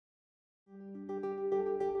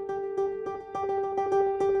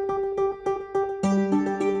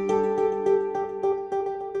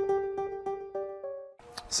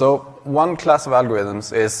So one class of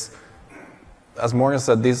algorithms is, as Morgan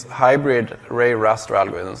said, these hybrid ray raster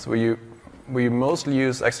algorithms, where you mostly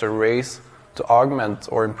use extra rays to augment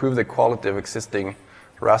or improve the quality of existing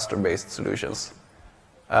raster-based solutions.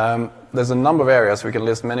 There's a number of areas, we can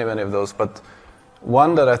list many of those, but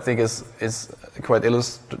one that I think is quite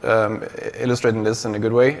illustrating this in a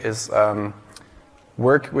good way is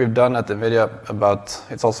work we've done at NVIDIA about,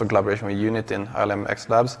 it's also collaboration with Unit in ILM X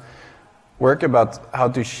Labs, work about how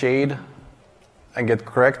to shade and get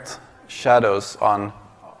correct shadows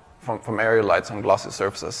from area lights on glossy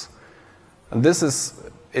surfaces. And this is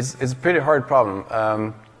a pretty hard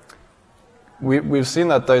problem. We've seen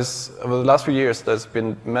that over the last few years, there's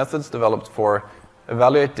been methods developed for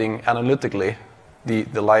evaluating analytically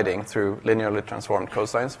the lighting through linearly transformed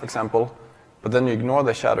cosines, for example, but then you ignore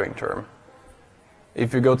the shadowing term.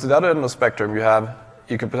 If you go to the other end of the spectrum,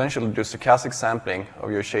 you can potentially do stochastic sampling of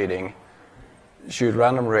your shading, shoot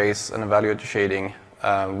random rays and evaluate your shading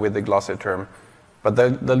with the glossy term, but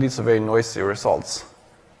that leads to very noisy results.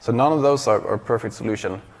 So none of those are a perfect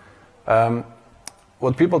solution.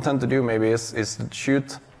 What people tend to do maybe is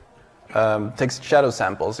take shadow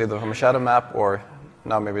samples, either from a shadow map or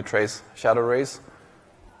now maybe trace shadow rays,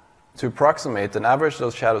 to approximate and average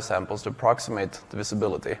those shadow samples to approximate the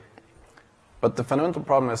visibility. But the fundamental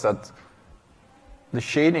problem is that the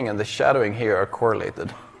shading and the shadowing here are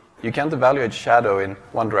correlated. You can't evaluate shadow in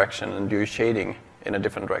one direction and do shading in a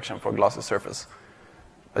different direction for a glossy surface.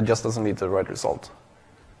 It just doesn't lead to the right result.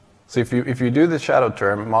 So if you do the shadow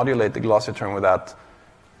term, modulate the glossy term with that,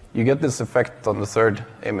 you get this effect on the third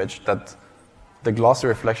image that the glossy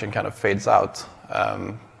reflection kind of fades out,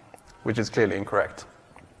 which is clearly incorrect.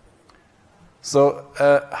 So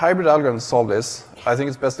hybrid algorithms solve this. I think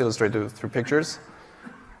it's best illustrated through pictures.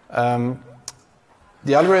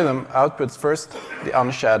 The algorithm outputs first the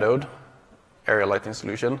unshadowed area lighting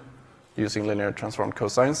solution using linear transformed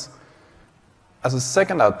cosines. As a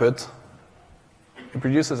second output, it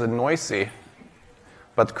produces a noisy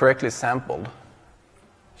but correctly sampled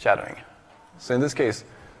shadowing. So in this case,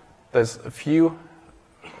 there's a few,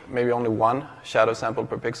 maybe only one shadow sample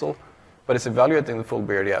per pixel, but it's evaluating the full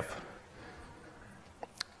BRDF.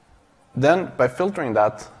 Then, by filtering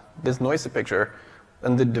this noisy picture,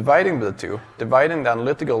 and dividing the two, dividing the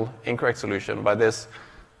analytical incorrect solution by this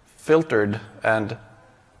filtered and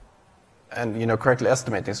correctly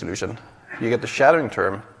estimating solution, you get the shadowing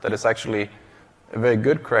term that is actually a very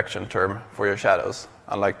good correction term for your shadows,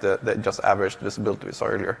 unlike the just average visibility we saw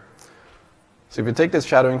earlier. So if you take this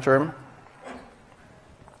shadowing term,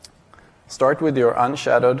 start with your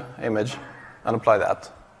unshadowed image and apply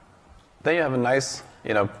that. Then you have a nice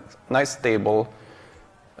stable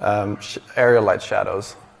area light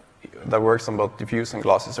shadows that works on both diffuse and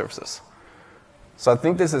glossy surfaces. So I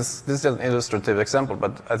think this is just an illustrative example,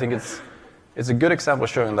 but I think it's a good example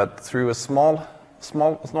showing that through a small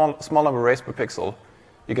number of rays per pixel,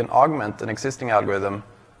 you can augment an existing algorithm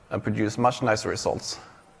and produce much nicer results.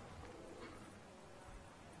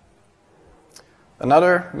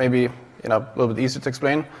 Another, maybe a little bit easier to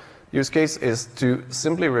explain, use case is to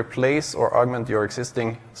simply replace or augment your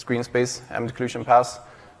existing screen space ambient occlusion paths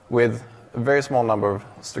with a very small number of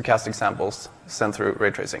stochastic samples sent through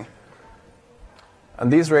ray tracing.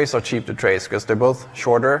 And these rays are cheap to trace because they're both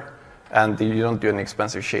shorter and you don't do any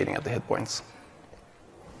expensive shading at the hit points.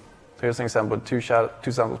 So here's an example with two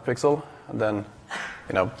samples per pixel, and then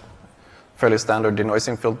fairly standard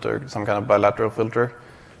denoising filter, some kind of bilateral filter.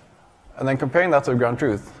 And then comparing that to ground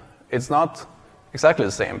truth, it's not exactly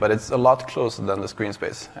the same, but it's a lot closer than the screen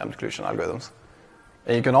space ambient occlusion algorithms.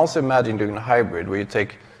 And you can also imagine doing a hybrid where you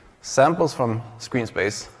take samples from screen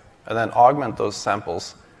space and then augment those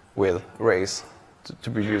samples with rays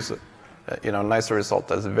to produce a nicer result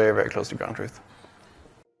that is very, very close to ground truth.